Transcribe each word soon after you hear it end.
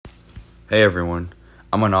Hey everyone,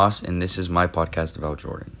 I'm Anas and this is my podcast about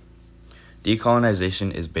Jordan.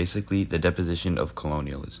 Decolonization is basically the deposition of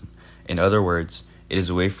colonialism. In other words, it is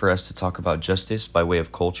a way for us to talk about justice by way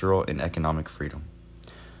of cultural and economic freedom.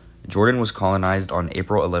 Jordan was colonized on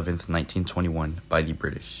April 11th, 1921 by the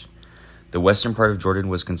British. The western part of Jordan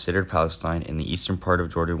was considered Palestine and the eastern part of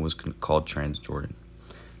Jordan was called Transjordan.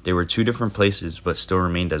 They were two different places but still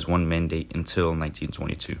remained as one mandate until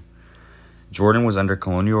 1922. Jordan was under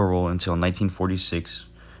colonial rule until 1946,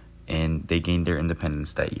 and they gained their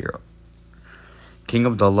independence that year. King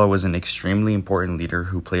Abdullah was an extremely important leader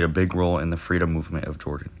who played a big role in the freedom movement of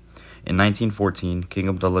Jordan. In 1914, King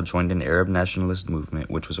Abdullah joined an Arab nationalist movement,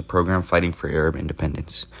 which was a program fighting for Arab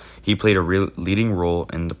independence. He played a leading role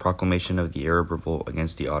in the proclamation of the Arab revolt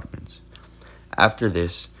against the Ottomans. After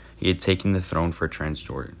this, he had taken the throne for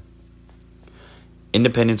Transjordan.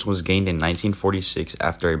 Independence was gained in 1946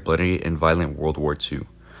 after a bloody and violent World War II.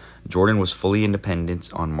 Jordan was fully independent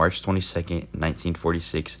on March 22,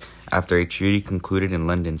 1946, after a treaty concluded in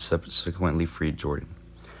London subsequently freed Jordan.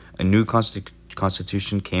 A new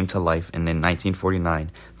constitution came to life, and in 1949,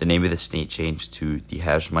 the name of the state changed to the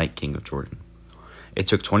Hashemite King of Jordan. It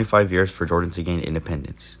took 25 years for Jordan to gain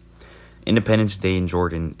independence. Independence Day in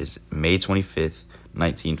Jordan is May 25th,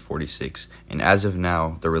 1946, and as of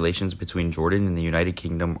now, the relations between Jordan and the United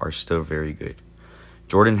Kingdom are still very good.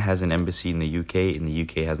 Jordan has an embassy in the UK, and the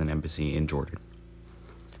UK has an embassy in Jordan.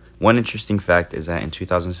 One interesting fact is that in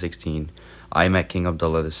 2016, I met King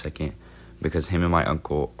Abdullah II because him and my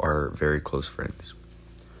uncle are very close friends.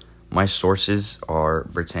 My sources are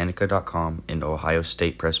Britannica.com and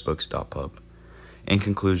OhioStatePressBooks.pub. In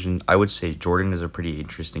conclusion, I would say Jordan is a pretty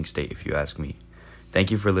interesting state if you ask me. Thank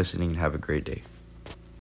you for listening and have a great day.